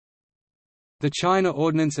The China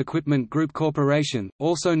Ordnance Equipment Group Corporation,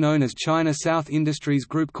 also known as China South Industries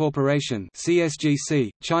Group Corporation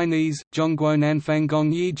 (CSGC), Chinese Zhongguo Nanfang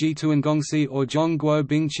Gongyi Jituangongxi or Zhongguo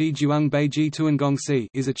Bingqi Juangbei Jituangongxi,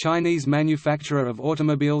 is a Chinese manufacturer of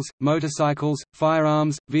automobiles, motorcycles,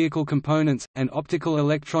 firearms, vehicle components, and optical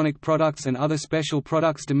electronic products and other special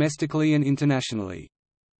products domestically and internationally.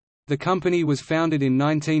 The company was founded in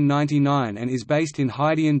 1999 and is based in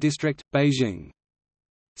Haidian District, Beijing.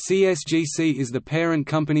 CSGC is the parent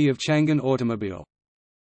company of Changan Automobile.